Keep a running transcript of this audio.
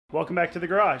Welcome back to the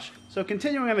garage. So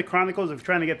continuing on the chronicles of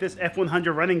trying to get this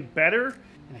F100 running better,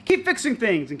 and I keep fixing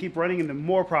things and keep running into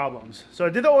more problems. So I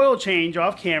did the oil change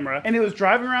off camera, and it was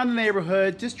driving around the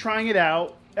neighborhood just trying it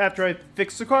out after I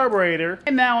fixed the carburetor,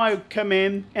 and now I come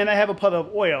in and I have a puddle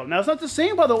of oil. Now it's not the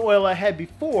same puddle of oil I had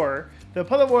before. The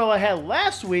puddle of oil I had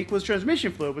last week was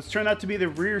transmission fluid, which turned out to be the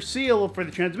rear seal for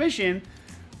the transmission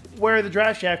where the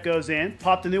drive shaft goes in.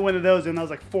 Popped a new one of those in, that was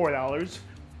like $4.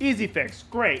 Easy fix,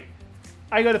 great.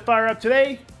 I go to fire up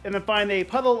today and then find a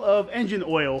puddle of engine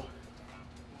oil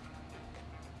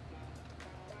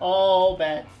all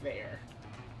back there.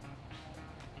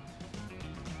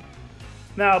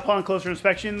 Now, upon closer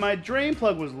inspection, my drain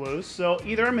plug was loose, so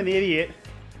either I'm an idiot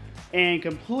and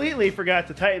completely forgot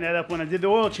to tighten that up when I did the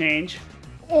oil change,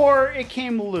 or it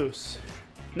came loose.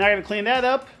 Now I gotta clean that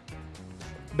up.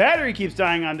 Battery keeps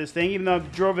dying on this thing, even though I've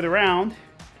drove it around.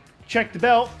 Check the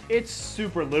belt, it's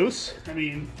super loose. I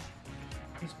mean,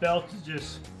 this belt is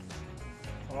just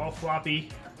all floppy.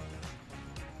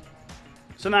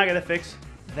 So now I gotta fix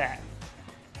that.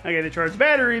 I gotta charge the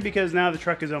battery because now the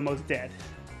truck is almost dead.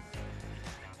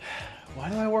 Why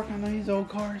do I work on these old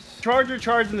cars? Charger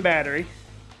charging the battery,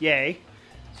 yay.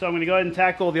 So I'm gonna go ahead and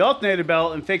tackle the alternator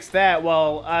belt and fix that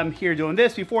while I'm here doing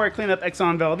this before I clean up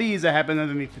Exxon Valdez that happened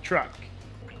underneath the truck.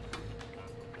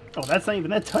 Oh, that's not even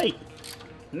that tight.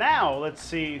 Now let's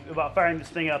see about firing this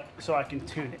thing up so I can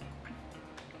tune it.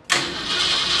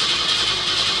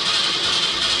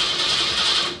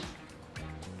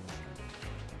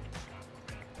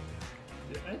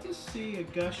 Did I just see a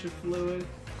gush of fluid?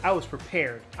 I was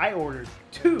prepared. I ordered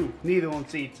 2 knee-on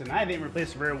seats and I didn't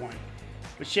replace the rear one.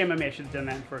 But shame on me, I should have done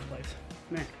that in the first place.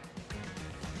 Man.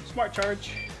 Smart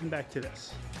charge, and back to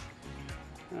this.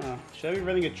 Should I be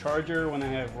running a charger when I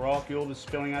have raw fuel just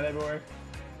spilling out everywhere?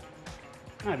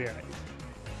 I'll be alright.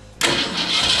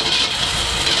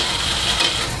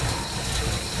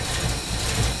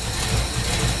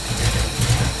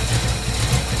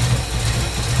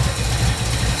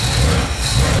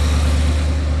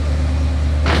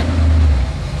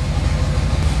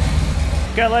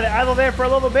 Gotta let it idle there for a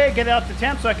little bit, get it up to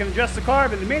temp so I can adjust the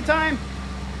carb. In the meantime,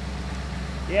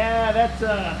 yeah, that's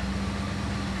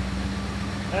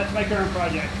my current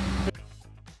project.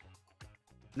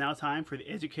 Now time for the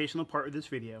educational part of this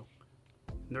video.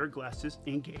 Nerd glasses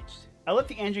engaged. I let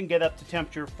the engine get up to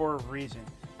temperature for a reason.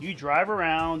 You drive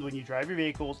around when you drive your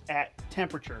vehicles at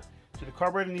temperature. So the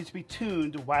carburetor needs to be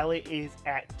tuned while it is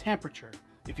at temperature.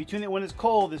 If you tune it when it's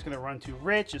cold, it's going to run too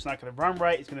rich, it's not going to run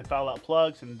right, it's going to foul out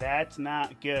plugs, and that's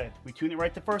not good. We tune it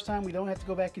right the first time, we don't have to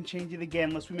go back and change it again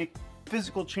unless we make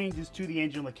physical changes to the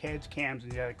engine like heads, cams,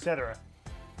 and etc.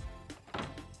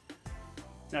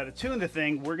 Now to tune the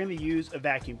thing, we're going to use a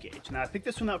vacuum gauge. Now I picked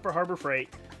this one up for Harbor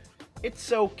Freight.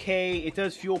 It's okay, it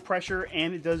does fuel pressure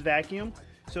and it does vacuum,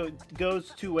 so it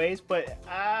goes 2 ways, but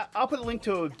I'll put a link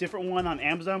to a different one on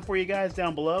Amazon for you guys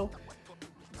down below.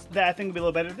 That I think will be a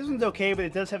little better. This one's okay, but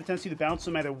it does have a tendency to bounce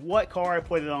no matter what car I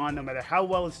put it on, no matter how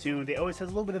well it's tuned. It always has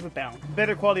a little bit of a bounce.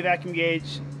 Better quality vacuum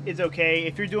gauge is okay.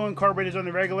 If you're doing carburetors on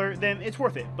the regular, then it's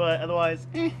worth it, but otherwise,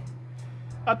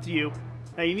 up to you.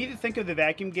 Now you need to think of the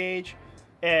vacuum gauge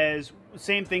as the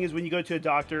same thing as when you go to a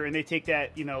doctor and they take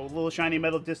that, you know, little shiny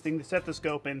metal disc thing, the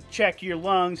stethoscope, and check your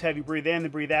lungs, have you breathe in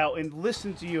and breathe out, and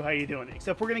listen to you how you're doing it.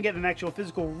 Except we're going to get an actual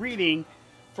physical reading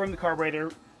from the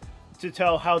carburetor to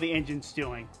tell how the engine's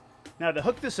doing. Now to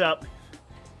hook this up,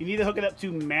 you need to hook it up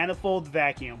to manifold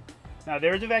vacuum. Now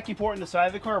there's a vacuum port on the side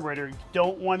of the carburetor. You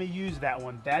don't want to use that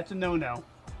one. That's a no-no.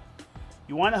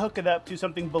 You want to hook it up to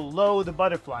something below the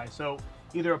butterfly. So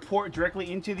either a port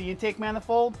directly into the intake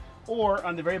manifold, or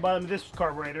on the very bottom of this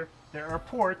carburetor, there are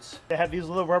ports that have these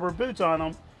little rubber boots on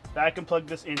them that I can plug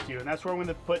this into. And that's where I'm going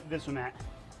to put this one at.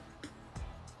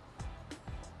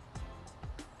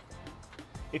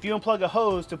 If you unplug a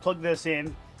hose to plug this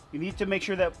in, you need to make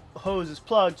sure that hose is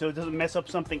plugged so it doesn't mess up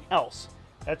something else.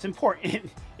 That's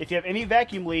important. If you have any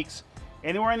vacuum leaks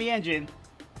anywhere in the engine,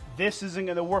 this isn't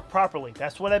going to work properly.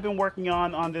 That's what I've been working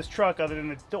on this truck, other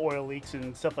than the oil leaks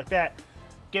and stuff like that.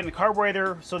 Getting the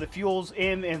carburetor so the fuel's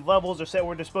in and levels are set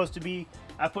where they're supposed to be.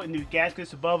 I put new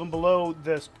gaskets above and below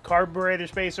the carburetor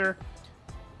spacer.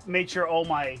 Made sure all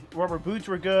my rubber boots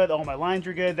were good, all my lines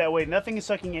were good. That way nothing is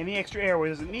sucking any extra air where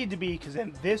it doesn't need to be, because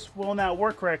then this will not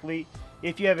work correctly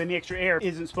if you have any extra air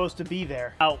isn't supposed to be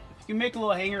there. Now, if you can make a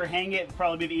little hanger, hang it, it'll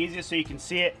probably be the easiest so you can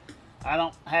see it. I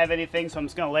don't have anything, so I'm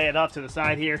just gonna lay it off to the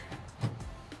side here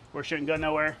where it shouldn't go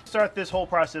nowhere. Start this whole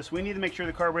process, we need to make sure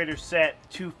the carburetor's set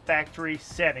to factory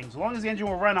settings. As long as the engine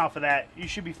will run off of that, you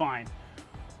should be fine.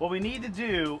 What we need to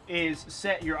do is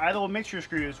set your idle mixture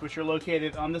screws, which are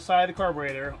located on the side of the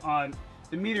carburetor, on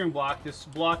the metering block, this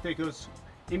block that goes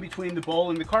in between the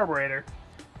bowl and the carburetor,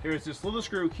 there's this little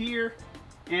screw here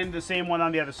and the same one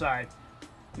on the other side.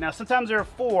 Now sometimes there are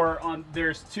four,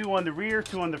 there's two on the rear,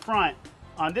 two on the front.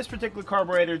 On this particular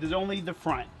carburetor, there's only the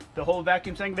front. The whole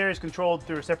vacuum tank there is controlled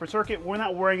through a separate circuit. We're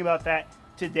not worrying about that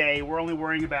today. We're only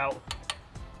worrying about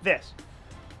this.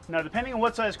 Now depending on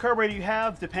what size carburetor you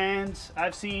have, depends.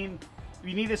 I've seen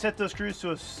you need to set those screws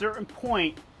to a certain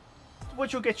point,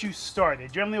 which will get you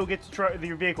started. Generally will get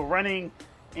your vehicle running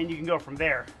and you can go from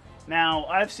there. Now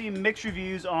I've seen mixed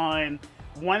reviews on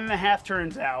 1.5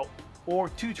 turns out or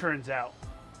 2 turns out.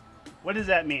 What does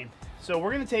that mean? So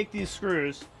we're going to take these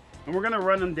screws and we're going to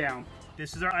run them down.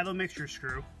 This is our idle mixture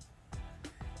screw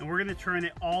and we're going to turn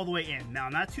it all the way in. Now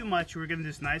not too much, we're going to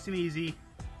just nice and easy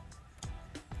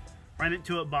run it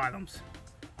till it bottoms.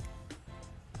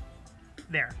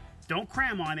 There. Don't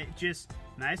cram on it, just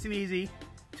nice and easy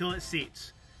till it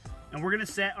seats. And we're going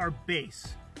to set our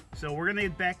base. So we're going to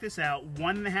back this out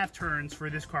 1.5 turns for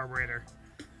this carburetor.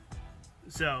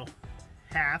 So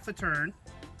half a turn,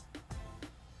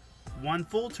 1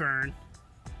 full turn,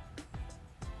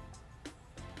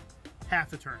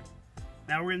 half a turn.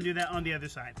 Now we're going to do that on the other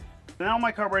side. Now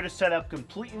my carburetor is set up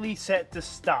completely set to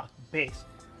stock base.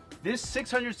 This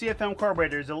 600 CFM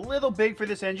carburetor is a little big for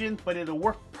this engine, but it'll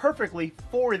work perfectly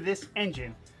for this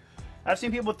engine. I've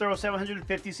seen people throw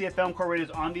 750 CFM carburetors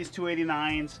on these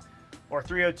 289s or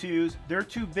 302s. They're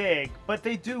too big, but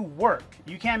they do work.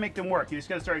 You can make them work. You just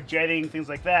gotta start jetting, things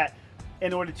like that,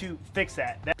 in order to fix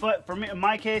that. But for me, in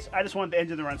my case, I just want the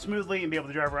engine to run smoothly and be able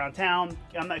to drive around town.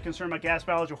 I'm not concerned about gas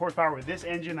mileage or horsepower with this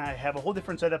engine. I have a whole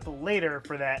different setup later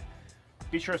for that.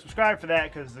 Be sure to subscribe for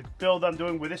that because the build I'm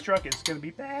doing with this truck is going to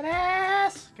be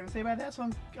badass. Can I say badass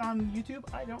on YouTube?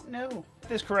 I don't know.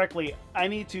 This correctly, I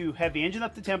need to have the engine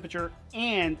up to temperature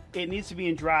and it needs to be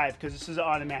in drive because this is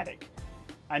automatic.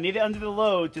 I need it under the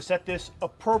load to set this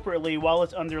appropriately while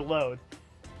it's under load.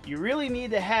 You really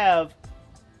need to have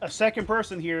a second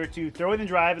person here to throw it in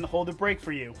drive and hold the brake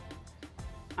for you.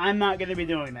 I'm not going to be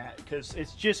doing that because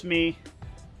it's just me.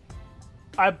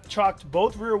 I've chalked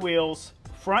both rear wheels,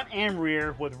 front and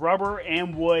rear, with rubber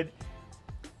and wood.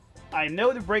 I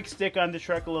know the brakes stick on the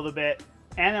truck a little bit,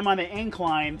 and I'm on an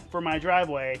incline for my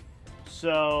driveway,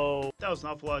 so that was an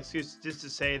awful lot of excuse just to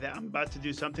say that I'm about to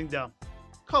do something dumb.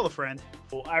 Call a friend.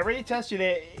 Well, I already tested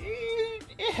it.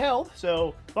 It held,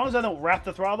 so as long as I don't wrap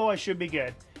the throttle, I should be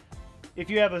good. If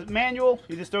you have a manual,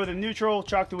 you just throw it in neutral,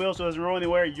 chalk the wheel so it doesn't roll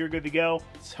anywhere, you're good to go.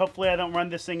 So hopefully I don't run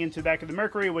this thing into the back of the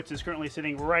Mercury, which is currently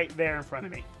sitting right there in front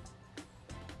of me.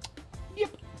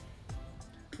 Yep.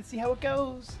 Let's see how it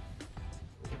goes.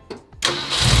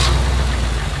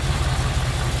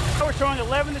 We're showing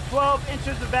 11 to 12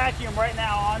 inches of vacuum right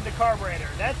now on the carburetor.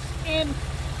 That's in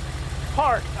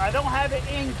park. I don't have it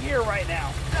in gear right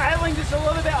now. Idling just a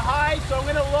little bit high, so I'm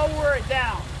going to lower it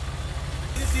down.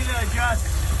 You just need to adjust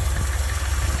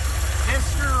this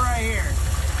screw right here.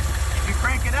 If you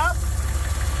crank it up,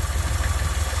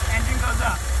 engine goes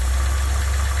up.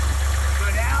 Go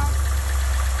down,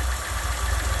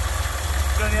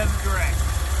 go the other direction.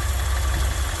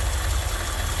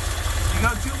 If you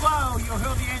go too low, you'll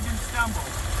hear the engine stumble.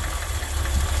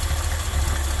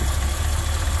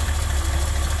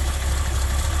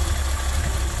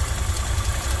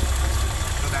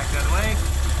 Go back the other way.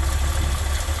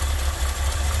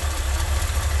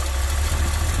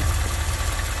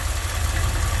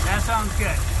 That sounds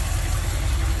good.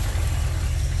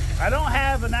 I don't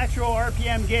have an actual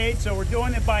RPM gauge, so we're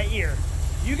doing it by ear.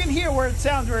 You can hear where it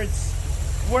sounds,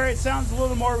 where it sounds a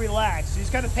little more relaxed. You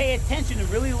just got to pay attention and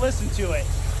really listen to it.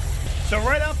 So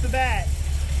right off the bat,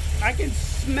 I can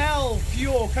smell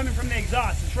fuel coming from the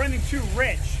exhaust. It's running too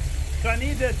rich. So I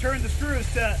need to turn the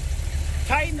screws to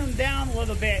tighten them down a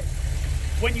little bit.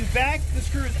 When you back the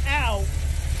screws out,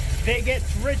 they get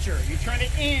richer. You turn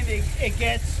it in, it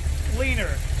gets leaner.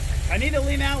 I need to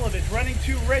lean out a little bit. It's running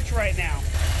too rich right now.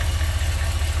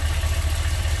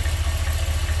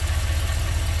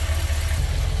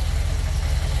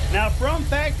 Now from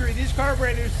factory, these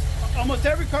carburetors, almost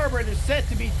every carburetor is set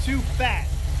to be too fat,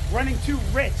 running too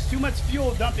rich, too much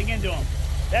fuel dumping into them.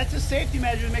 That's a safety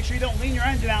measure to make sure you don't lean your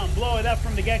engine out and blow it up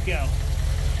from the get-go.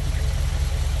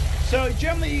 So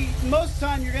generally, most of the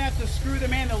time, you're gonna have to screw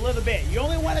them in a little bit. You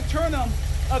only want to turn them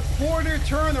a quarter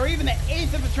turn or even an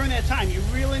eighth of a turn at a time. You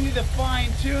really need to fine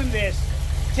tune this.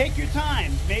 Take your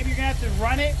time. Maybe you're gonna have to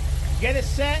run it, get it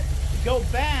set, go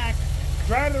back,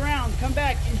 drive it around, come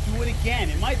back and do it again.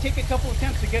 It might take a couple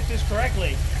attempts to get this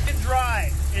correctly. It's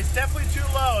dry. It's definitely too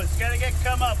low. It's gotta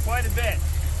come up quite a bit.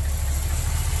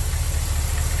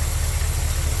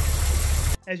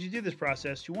 As you do this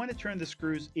process, you want to turn the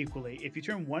screws equally. If you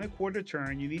turn 1 1/4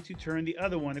 turn, you need to turn the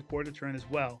other 1 1/4 turn as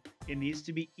well. It needs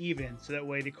to be even, so that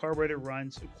way the carburetor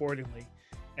runs accordingly.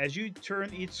 As you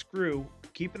turn each screw,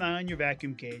 keep an eye on your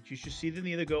vacuum gauge. You should see them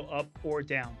either go up or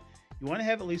down. You want to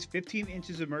have at least 15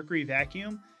 inches of mercury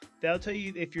vacuum. That'll tell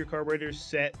you if your carburetor is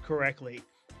set correctly.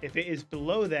 If it is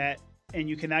below that and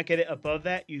you cannot get it above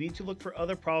that, you need to look for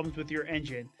other problems with your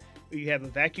engine. You have a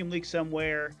vacuum leak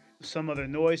somewhere, some other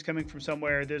noise coming from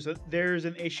somewhere. There's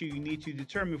an issue you need to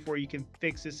determine before you can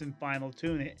fix this and final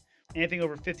tune it. Anything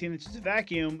over 15 inches of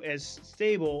vacuum as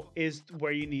stable is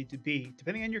where you need to be.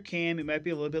 Depending on your cam, it might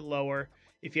be a little bit lower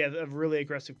if you have a really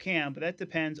aggressive cam, but that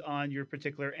depends on your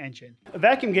particular engine. A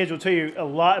vacuum gauge will tell you a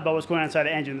lot about what's going on inside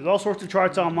the engine. There's all sorts of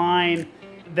charts online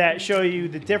that show you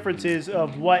the differences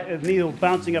of what a needle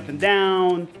bouncing up and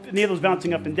down, needles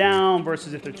bouncing up and down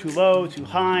versus if they're too low, too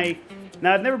high.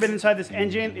 Now, I've never been inside this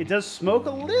engine. It does smoke a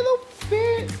little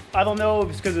bit. I don't know if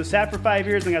it's because it was sat for 5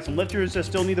 years and got some lifters that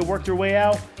still need to work their way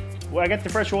out. Well, I got the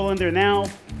fresh oil in there now.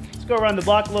 Let's go around the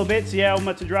block a little bit, see how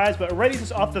much it dries. But already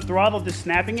just off the throttle, just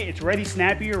snapping it, it's already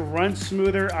snappier, runs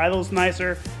smoother, idles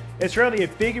nicer. It's really a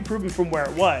big improvement from where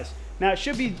it was. Now, it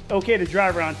should be okay to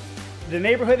drive around the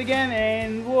neighborhood again,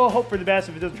 and we'll hope for the best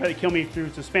if it doesn't try to kill me through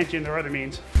suspension or other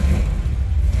means.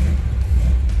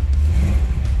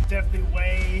 Definitely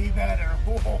way better.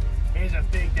 Whoa, there's a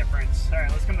big difference. All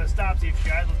right, let's come to the stop, see if she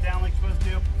idles down like you're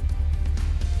supposed to.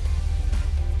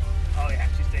 Oh yeah,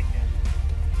 she's taking it.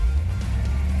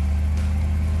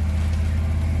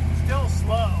 Still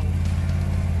slow.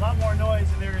 A lot more noise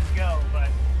than there is go, but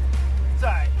it's all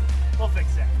right. We'll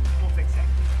fix that. We'll fix that.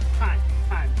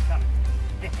 Time's coming.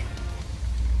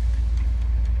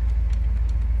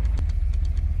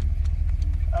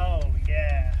 Oh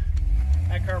yeah,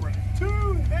 that carburetor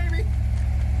tuned, baby.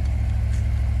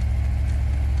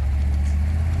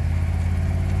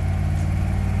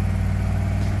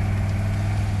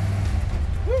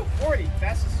 Woo, 40,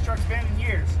 fastest the truck's been in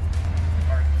years.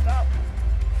 Hard to stop.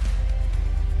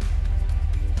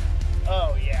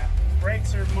 Oh yeah,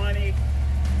 brakes are money.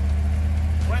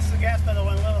 Once the gas pedal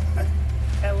went a little,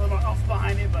 had a little off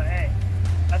behind it, but hey,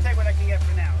 I'll take what I can get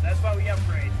for now. That's why we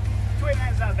upgrade.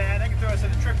 289's not bad. I can throw us in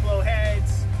the trick blow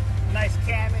heads, nice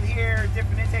cam in here,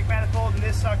 different intake manifold, and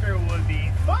this sucker would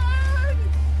be fun.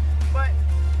 But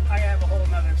I have a whole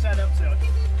nother setup, so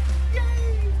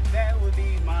yay! That would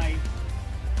be my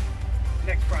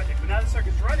next project. But now the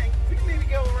sucker's running, we can maybe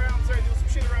go around and start doing some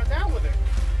shit around town with her.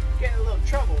 Get in a little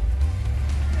trouble.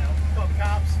 You know, call the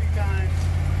cops a few times.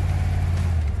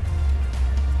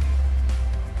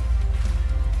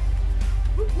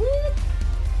 Whoop whoop!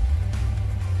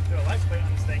 Throw a license plate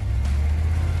on this thing.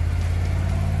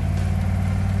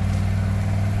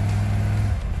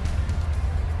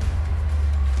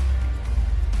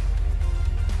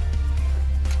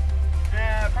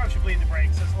 I probably should bleed the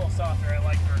brakes. It's a little softer. I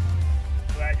like for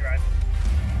the way I drive.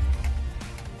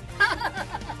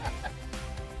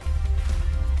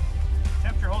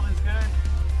 Temperature holding's good.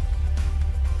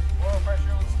 Oil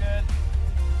pressure looks good.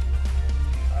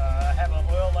 I have an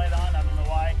oil light on. I don't know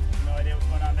why. No idea what's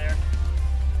going on there.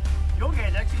 Fuel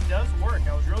gauge actually does work.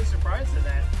 I was really surprised at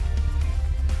that.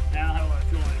 Now I don't have a lot of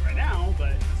fuel in it right now,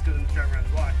 but it's because I'm just driving around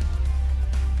the block.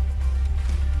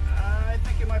 I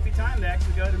think it might be time to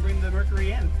actually go ahead and bring the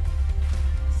Mercury in.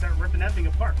 Start ripping that thing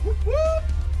apart. Whoop, whoop.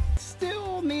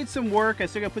 Still needs some work. I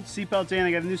still got to put the seatbelts in.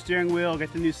 I got a new steering wheel,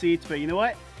 got the new seats, but you know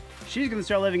what? She's going to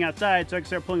start living outside, so I can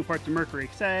start pulling apart the Mercury.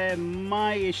 Because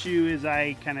my issue is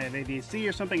I kind of have ADHD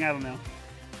or something, I don't know.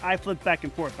 I flip back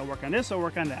and forth. I'll work on this, I'll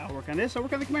work on that. I'll work on this, I'll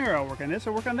work on the Camaro. I'll work on this,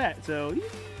 I'll work on that. So,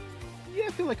 yeah,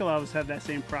 I feel like a lot of us have that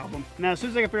same problem. Now, as soon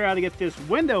as I can figure out how to get this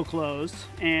window closed,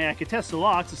 and I can test the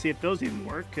locks to see if those even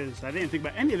work, because I didn't think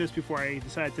about any of this before I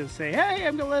decided to say, hey,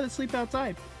 I'm going to let it sleep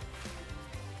outside.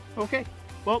 Okay.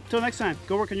 Well, till next time,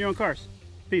 go work on your own cars.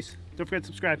 Peace. Don't forget to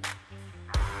subscribe.